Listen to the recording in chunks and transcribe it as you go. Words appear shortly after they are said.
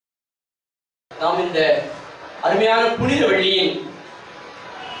நாம் இந்த அருமையான புனித வெள்ளியின்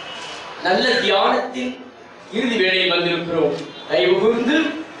நல்ல தியானத்தின் இறுதி வேளையில் வந்திருக்கிறோம். தயவு கூர்ந்து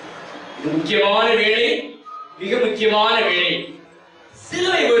இது முக்கியமான வேளை, மிக முக்கியமான வேளை.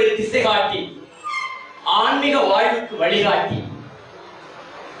 சிலுவை ஒரு திசை காட்டி, ஆன்மீக வாழ்வுக்கு வழிகாட்டி,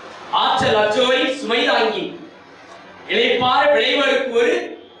 ஆற்றல் அற்றோரை சுமை தாங்கி இளைப்பாற விளைவருக்கு ஒரு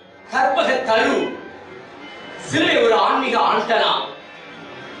கற்பக தரு. சிலுவை ஒரு ஆன்மீக ஆண்டனா.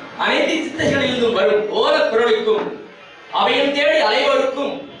 அனைத்து சித்தைகளிலிருந்தும் வரும் ஓர குரலுக்கும் அவையும் தேடி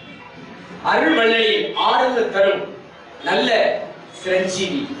அலைவருக்கும் அருள் வள்ளலில் ஆறுதல் தரும் நல்ல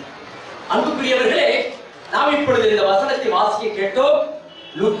சிரஞ்சீவி. அன்புக்குரியவர்களே, நாம் இப்பொழுது இந்த வசனத்தை வாசிக்க கேட்டோம்.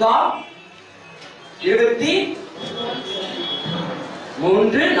 லூக்கா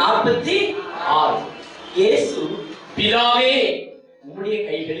 23:46. இயேசு, பிதாவே உம்முடைய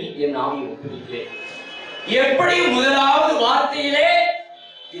கைகளில் என் ஆவியை ஒப்புவிக்கிறேன். எப்படி முதலாவது வார்த்தையிலே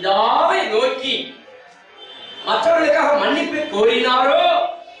பிதாவை நோக்கி மற்றவர்களுக்காக மன்னிப்பு கோரினாரோ,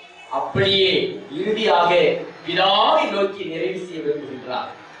 அப்படியே இறுதியாக பிதாவை நோக்கி நிறைவு செய்ய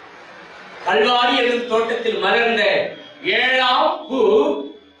விரும்புகின்றார். கல்வாரி என்னும் தோட்டத்தில் மலர்ந்த 7ஆம் பூ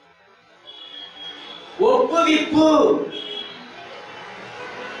ஒப்புவிப்பு.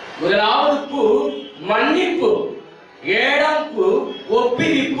 முதலாவது பூ மன்னிப்பு, 7ஆம் பூ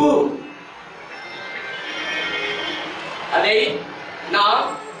ஒப்புவிப்பு. அதை நாம்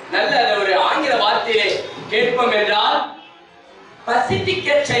நல்ல ஒரு ஆங்கில வார்த்தையை கேட்போம் என்றால்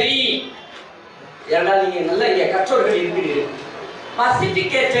பசிபிக்கச்சரி. என்றால் நீங்க நல்ல இங்க கற்றோர்கள் இருக்கிறீர்கள்.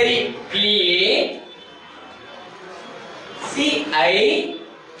 பசிபிக்கச்சரி,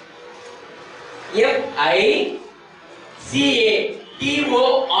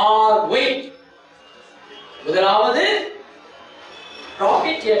 முதலாவது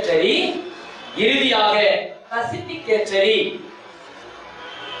ப்ராபிட்டேட்டரி, இறுதியாக பசிபிக்கேட்டரி.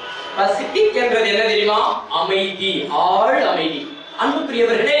 பசிபிக் என்றது என்ன தெரியுமா? அமைதி, ஆழ் அமைதி.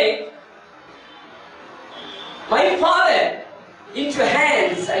 அன்புக்குரியவர்களே, my father, into your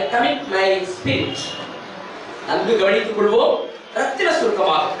hands I commit my spirit. நன்கு கவனித்துக் கொள்வோம். ரத்தின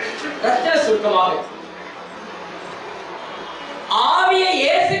சுருக்கமாக ஆவியை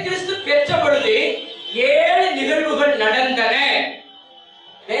இயேசு கிறிஸ்து பெற்ற பொழுது 7 நிகழ்வுகள் நடந்தன.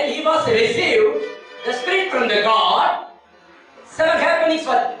 When he was received the spirit from the God, 7 happenings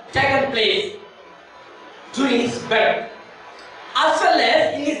were taken place during his birth, as well as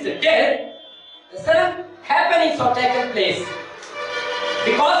in his death. The 7 happenings were taken place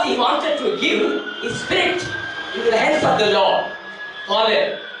because he wanted to give his spirit into the hands of the Lord Father.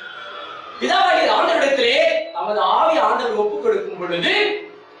 பிதாவாகிய ஆண்டவரிடத்திலே தமது ஆவி ஆண்டவர் ஒப்புக் கொடுக்கும் பொழுது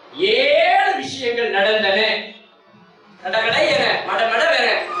 7 விஷயங்கள் நடந்தன. கடகடை என மடமடவென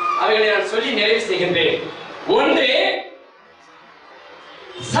அவைகளை நான் சொல்லி நிறைவு செய்கின்றேன். 1,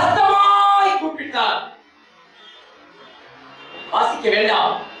 சத்தமாய் கூப்பிட்டார். வாசிக்க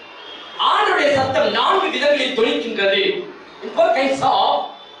வேண்டாம். ஆண்டவருடைய சத்தம் 4 விதங்களில் தொனிக்கின்றது. In 4 kinds of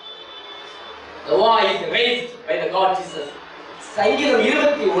the voice raised by the God Jesus. சங்கீதம்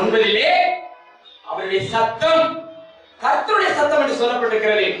 29 அவருடைய சத்தம் கர்த்தருடைய சத்தம் என்று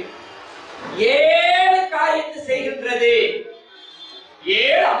சொல்லப்பட்டிருக்கிறது. 7 காரியத்தை செய்கின்றது.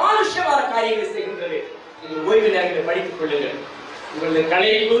 7 அமானுஷ்யமான காரியங்களை செய்கின்றது. நீங்கள் ஓய்வு நேரங்களை படித்துக் கொள்ளுங்கள். உங்களது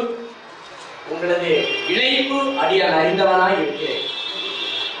களைப்பு, உங்களது இழைப்பு அடியான் அறிந்தவனாய் இருக்கிறேன்.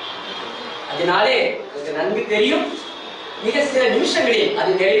 அதனாலே உங்களுக்கு நன்கு தெரியும். மிக சில நிமிஷங்களில்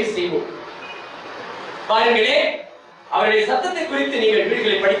அதை நிறைவு செய்வோம். பாருங்களே, அவருடைய சத்தத்தை குறித்து நீங்கள்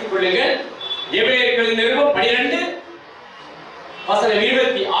வீடுகளை படித்துக் கொள்ளுங்கள். எபிரேயர்களின் நிருபம்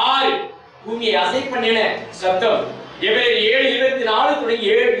 12:26 பூமியை அசை பண்ணின சத்தம். எபிரேயர் 7:24 தொடங்கி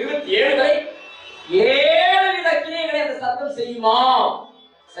 7:27 வரை 7 வித கிரியைகளை அந்த சத்தம் செய்யுமா?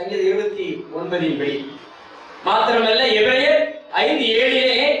 சங்கீதம் 29 படி. மாத்திரமல்ல, எபிரேயர்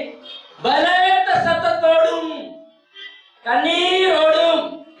 5:7 பலத்த சத்தத்தோடும் கண்ணீரோடும்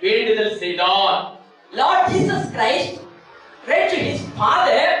வேண்டுதல் செய்தார். Lord Jesus Christ prayed to his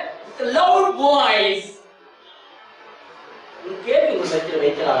Father with a loud voice.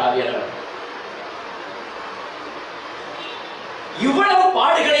 இவ்வளவு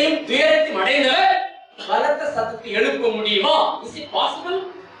பாடுகளையும் துயரத்தையும் அடைந்தவர் பலத்த சத்தத்தை எழுப்ப முடியுமா? Is it possible?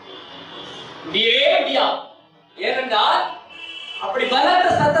 முடியவே முடியாது. ஏனென்றால் அப்படி பலத்த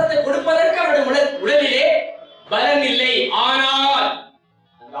சத்தத்தை கொடுப்பதற்கு அவருடைய உடலிலே பலன் இல்லை. ஆனால்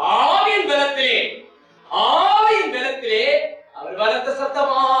அந்த ஆவியின் பலத்திலே அவர் பலத்த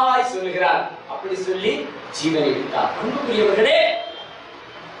சத்தமாய் சொல்லுகிறார். அப்படி சொல்லி ஜீவனை விட்டார். அன்புக்குரியவர்களே,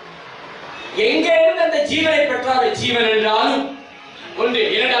 எங்கே இருந்து அந்த ஜீவனை பெற்றார்? ஜீவன் என்றாலும் ஒன்று,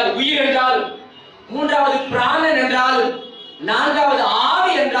 இரண்டாவது உயிர் என்றாலும், மூன்றாவது பிராணன் என்றாலும், நான்காவது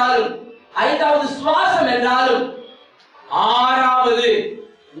ஆவி என்றாலும், ஐந்தாவது சுவாசம் என்றாலும் ஆறாவது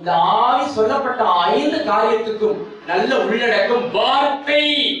இந்த ஆவி சொல்லப்பட்ட 5 காரியத்துக்கும் நல்ல உள்ளடக்கம் வார்த்தை.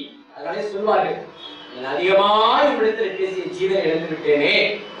 அதனாலே சொல்வார்கள், நான் அதிகமாக இவ்விடத்தில் பேசிய ஜீவனை இழந்து விட்டேனே.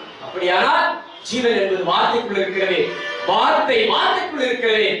 அப்படியானால் ஜீவன் என்பது வார்த்தைக்குள் இருக்கிறது. வார்த்தை வார்த்தைக்குள்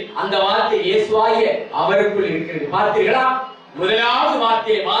இருக்கிறது. அந்த வார்த்தை இயேசுவாகிய அவருக்குள் இருக்கிறது. பார்த்தீர்களா? முதலாவது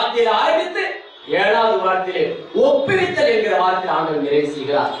வார்த்தையில் ஆரம்பித்து 7வது வார்த்தையிலே ஒப்புவித்தல் என்கிற வார்த்தை ஆண்டவர் நிறைவு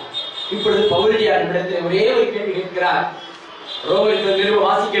செய்கிறார். இப்பொழுது பவுலடியார் இடத்தில் ஒரே ஒரு கேள்வி கேட்கிறார். ரோமர்கள் நிறுவ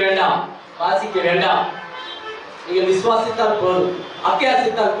வாசிக்க வேண்டாம். நீங்கள் விசுவாசித்தால் போதும்,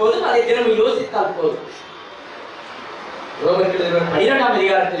 அபியாசித்தால் போதும், அதை தினமும் யோசித்தால் போதும். ரோமர்கள் 12ஆம்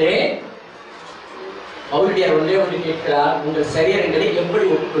அதிகாரத்திலே பவுலடியார் ஒன்றே ஒன்று கேட்கிறார், உங்கள் சரீரங்களை எப்படி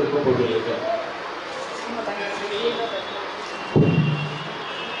ஒப்புக் கொடுக்க போகிறீர்கள்?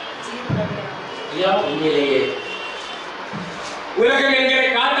 உண்மையிலேயே உலகம் என்கிற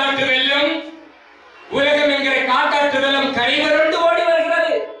காட்டாற்று வெள்ளம், உலகம் என்கிற காட்டாற்று வெள்ளம் கரைவரண்டு ஓடி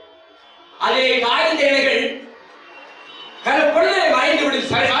வருகிறது. அதே காய்ந்த இலைகள் பொழுதை மறைந்துவிடும்,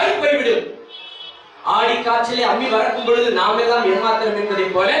 சரிவாய் போய்விடும். ஆடி காய்ச்சலே அம்மி வரக்கும் பொழுது நாம் எல்லாம் ஏமாத்திரம் என்பதை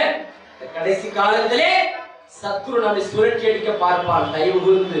போல கடைசி காலத்திலே சத்துரு நம்மை சுழற்சி அடிக்க பார்ப்பான். தயவு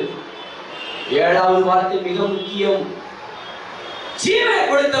கூர்ந்து 7வது வார்த்தை மிக முக்கியம். ஜீவனை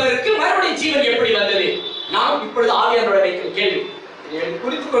கொடுத்தவருக்கு மறுபடியும் ஜீவன் எப்படி வந்தது? நாம் இப்பொழுது ஆவியானோட வைக்கிற கேள்வி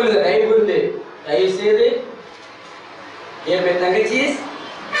குறித்துக் கொள்ளுங்க. தயவு கூர்ந்து, தயவு செய்து என் தங்கச்சிஸ்,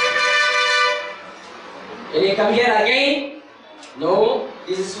 when you come here again, no,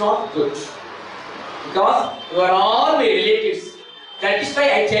 this is not good, because you are all my relatives. That is why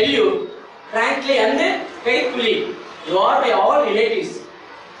I tell you frankly and faithfully, you are my all relatives.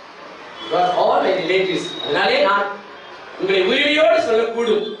 You are all my relatives. அதனாலே நான் உங்களை உரிமையோடு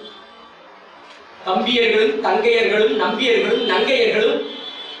சொல்லக்கூடும். தம்பியர்களும் தங்கையர்களும் நம்பியர்களும் நங்கையர்களும்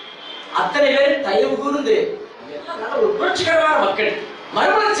அத்தனை பேரும் தயவு கூர்ந்து ஒரு புரட்சிகரமான மக்கள்,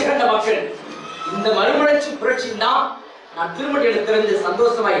 மறுமலர்ச்சி கண்ட மக்கள். இந்த மறுமலர்ச்சி புரட்சி தான் நான் திருமணத்தில் திறந்து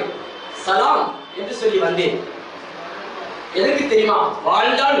சந்தோஷமாய் சலாம் என்று சொல்லி வந்தேன். எதற்கு தெரியுமா?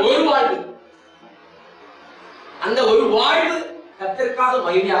 வாழ்ந்தால் ஒரு வாழ்வு, அந்த ஒரு வாழ்வு கர்த்தருக்காக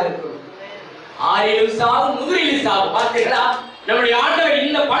மகிமையாக இருக்கும். 6 சாவு 100 சாவு. பார்த்தீர்களா? நம்முடைய ஆண்டவர்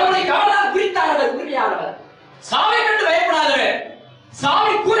இந்த பழமொழிக்காக குறித்தானவர், உண்மையானவர், சாவை கண்டு பயப்படாதவர்,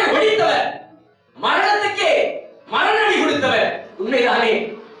 சாவை கூரை ஒழித்தவர், மரணத்துக்கே மரணடி கொடுத்தவர். உண்மைதானே?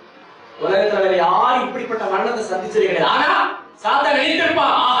 உலகத்தில் யாரும் இப்படிப்பட்ட மரணத்தை சந்திச்சது கிடையாது. ஆனா சாத்தான்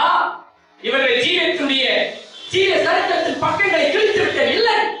நினைத்திருப்பான், ஆஹா இவர்கள் ஜீவத்தினுடைய ஜீவ சரித்திரத்தின் பக்கங்களை கிழித்து விட்டேன்.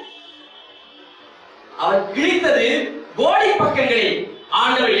 இல்லை, அவர் கிழித்தது கோடி பக்கங்களை,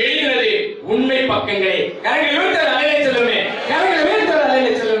 ஆண்டவர் எழுதினது உண்மை பக்கங்களை. கரங்களை வீழ்த்தவர் அலையிலே சொல்லுமே, கரங்களை வீழ்த்தவர்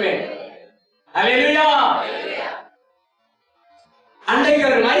அலையிலே சொல்லுமே. அல்லேலூயா. அன்றைக்கு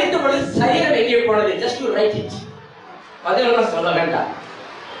அவர் மரித்த பொழுது சரீரம் எங்கே போனது? Just to right it. பதிலெல்லாம் சொல்ல வேண்டாம்.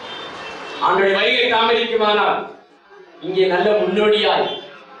 ஆண்டவருடைய வருகை தாமதிக்குமானால் இங்கே நல்ல முன்னோடியாய்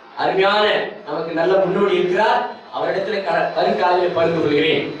அருமையான நமக்கு நல்ல முன்னோடி இருக்கிறார். அவரிடத்தில் வருங்காலையில் பகிர்ந்து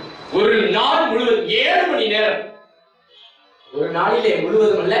கொள்கிறேன். ஒரு நாள் முழுவதும் 7 மணி நேரம், ஒரு நாளிலே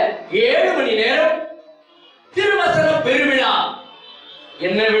முழுவதும் அல்ல 7 மணி நேரம் திருவசன பெருவிழா.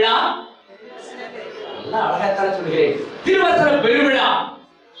 என்ன விழா? நல்லா அழகாத்தான் சொல்கிறேன், திருவசன பெருவிழா.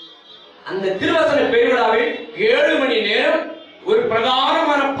 அந்த திருவசன பெருவிழாவில் 7 மணி நேரம் ஒரு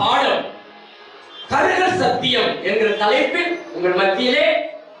பிரதானமான பாடம், கருகல் சத்தியம் என்கிற தலைப்பில் உங்கள் மத்தியிலே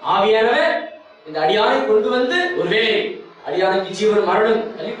ஆவியானவர் இந்த அடியானை கொண்டு வந்து, ஒருவேளை அடியானுக்கு ஜீவன் மரணம்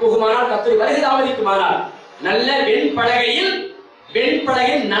தள்ளி போகுமானால், கர்த்தருடைய வருகை தாமதிக்குமானால், நல்ல வெண்பலகையில்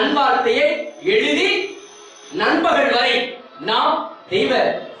நன்வார்த்தையை எழுதி நண்பகல் வரை நாம் தெய்வ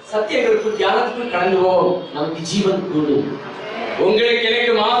சத்தியங்களுக்கும் தியானத்துக்கும் கடந்துவோம். நமக்கு ஜீவன் கூடும். உங்களுக்கு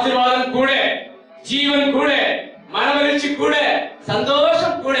எனக்கு ஆசீர்வாதம் கூட, ஜீவன் கூட, மனமகிழ்ச்சி கூட,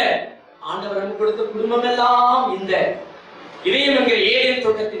 சந்தோஷம் கூட. ஆண்டவர் நமக்கு கொடுத்த குடும்பம் எல்லாம் இந்த இதயம் என்கிற ஏதேன்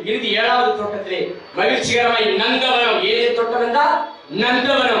தோட்டத்தில் இறுதி 7வது தோட்டத்திலே மகிழ்ச்சிகரமாய் நந்தவனம். ஏதேன் தோட்டம் என்றால்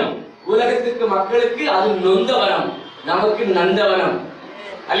நந்தவனம். உலகத்துக்கு மக்களுக்கு அது நொந்தவனம், நமக்கு நந்தவனம்.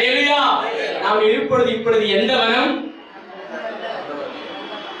 அல்லேலூயா. நாம் இருப்பது இப்பொழுது எந்த வனம்?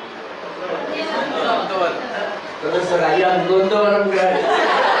 ஐயா நொந்தவனம்.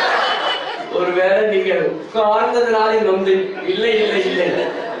 ஒருவேளை நீங்கள் உட்கார்ந்ததுனாலே நொந்து? இல்லை இல்லை இல்லை,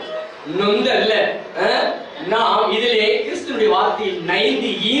 நொந்து அல்ல. நாம் இதிலே கிறிஸ்துவின் வார்த்தையில் நைந்து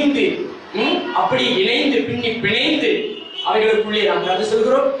ஈந்து அப்படி இணைந்து பின்னி பிணைந்து அவைகளுக்குள்ளே நாம் கடந்து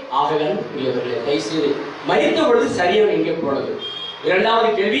செல்கிறோம். ஆகவே தயவுசெய்து மரித்த பொழுது சரீரம் எங்கே போனது? 2வது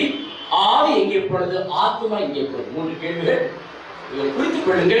கேள்வி, ஆவி எங்கே போனது? ஆத்மா எங்கே போனது? 3 கேள்விகள். இதை குறித்துக்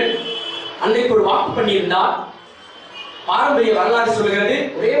கொள்ளுங்கள். அன்றைக்கு ஒரு வாக்கு பண்ணியிருந்தால் பாரம்பரிய வரலாறு சொல்கிறது.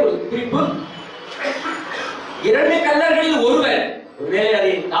 ஒரே ஒரு குறிப்பு, 2 கல்லர்களில் ஒருவர், ஒருவேளை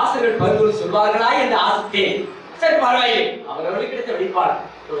அதை தாசர்கள் பரிந்துரை சொல்வார்களா என்று ஆசித்தேன். சரி, பரவாயில்லை, அவர்களுக்கு கிடைத்த வெளிப்பாடு.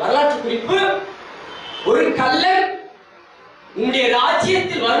 ஒரு வரலாற்று குறிப்பு, ஒரு கல்லர் உங்களுடைய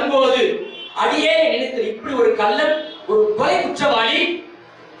ராஜ்யத்தில் வரும்போது அடியே நினைத்து, இப்படி ஒரு கல்லர், ஒரு கொலை குற்றவாளி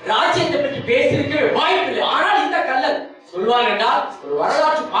ராஜ்யத்தை பற்றி பேசியிருக்கவே வாய்ப்பில்லை. ஆனால் இந்த கல்லர் சொல்வார் என்றால் ஒரு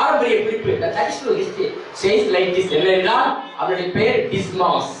வரலாற்று பாரம்பரிய குறிப்பு. என்னென்றால் அவருடைய பெயர்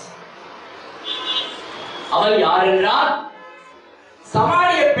டிஸ்மாஸ். அவள் யார் என்றால்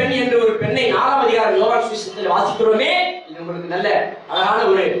சமாரிய பெண் என்ற ஒரு பெண்ணை 4ஆம் அதிகாரம் யோவான் சுவிசேஷத்தில் வாசிக்கிறோமே. இது உங்களுக்கு நல்ல அழகான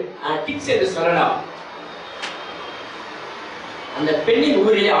ஒரு டிப்ஸ் என்று சொல்லலாம். அந்த பெண்ணின்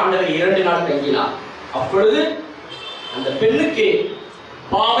ஊரிலே ஆண்டவர் 2 நாள் தங்கினார். அப்பொழுது அந்த பெண்ணுக்கு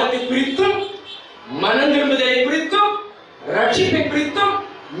பாவத்தை குறித்தும், மனம் திரும்புதலை குறித்தும், ரட்சிப்பை குறித்தும்,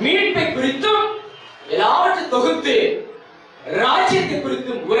 மீட்பை குறித்தும் எல்லாவற்றை தொகுத்து ராஜ்யத்தை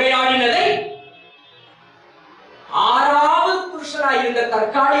குறித்தும் உரையாடினதை 6வது புருஷனாய் இருந்த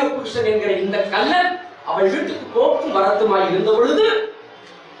தற்காலிக புருஷன் என்கிற இந்த கல்லன் அவள் வீட்டுக்கு போக்கும் வரத்துமாய் இருந்த பொழுது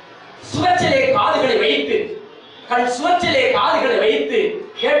சுவற்றிலே காதுகளை வைத்து, சுவற்றிலே காதுகளை வைத்து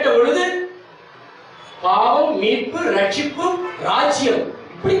கேட்ட பொழுது பாவம், மீட்பு, ரட்சிப்பு, ராஜ்யம்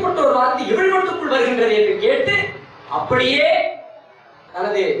இப்படிப்பட்ட ஒரு வார்த்தை இவள் மட்டுக்குள் வருகின்றது என்று கேட்டு அப்படியே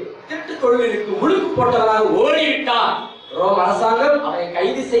தனது திருட்டு தொழிலுக்கு முழுக்கு போட்டவராக ஓடிவிட்டார். ரோம் அரசாங்கம் அவரை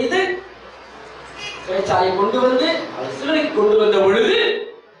கைது செய்து சிறைச்சாலை கொண்டு வந்து அவர் சிலுவைக்கு கொண்டு வந்த பொழுது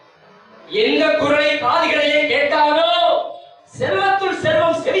எந்த குரலை காதுகளிலே கேட்டாரோ, செல்வத்துள்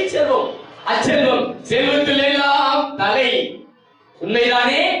செல்வம் செவி செல்வம், அச்செல்வம் செல்வத்தில் எல்லாம் தலை.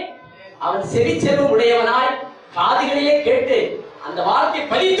 உண்மைதானே? அவன் செவி செல்வம் உடையவனாய் காதுகளிலே கேட்டு அந்த வார்த்தை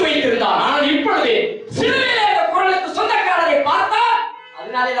பதித்து வைத்திருந்தான். ஆனால் இப்பொழுது சிலுவையிலே அந்த குரலுக்கு சொந்தக்காரரை பார்த்தார்.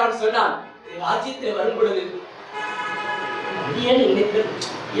 அதனாலே நான் சொன்னான், ராஜ்யத்தில் வரும் பொழுது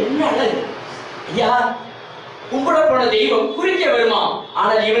என்ன அழகு ஐயா, கும்பிட போன தெய்வம் குறுக்கே வருமா,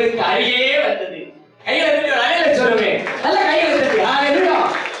 ஆனால் இவனுக்கு அருகே வந்தது. கையில அழகை சொல்லுமே, நல்ல கையில.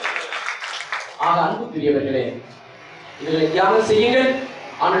 ஆக அன்புக்குரியவர்களே, இதுகளை தியானம் செய்யுங்கள்.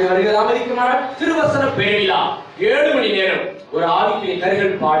 ஆண்டுடைய வருகை தாமதிக்குமானால் திருவசன பேரிலா 7 மணி நேரம் ஒரு ஆவிக்குரிய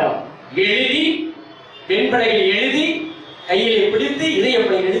கருகள் பாடம் எழுதி, பெண்படையில் எழுதி, கையிலே பிடித்து,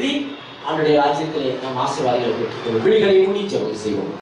 இதயப்படை எழுதி ஆண்டுடைய ராஜ்யத்திலே நாம் ஆசீர்வாதங்களை பெற்றுக்கொள்வோம். விழிகளை மூடி ஜெபம் செய்வோம்.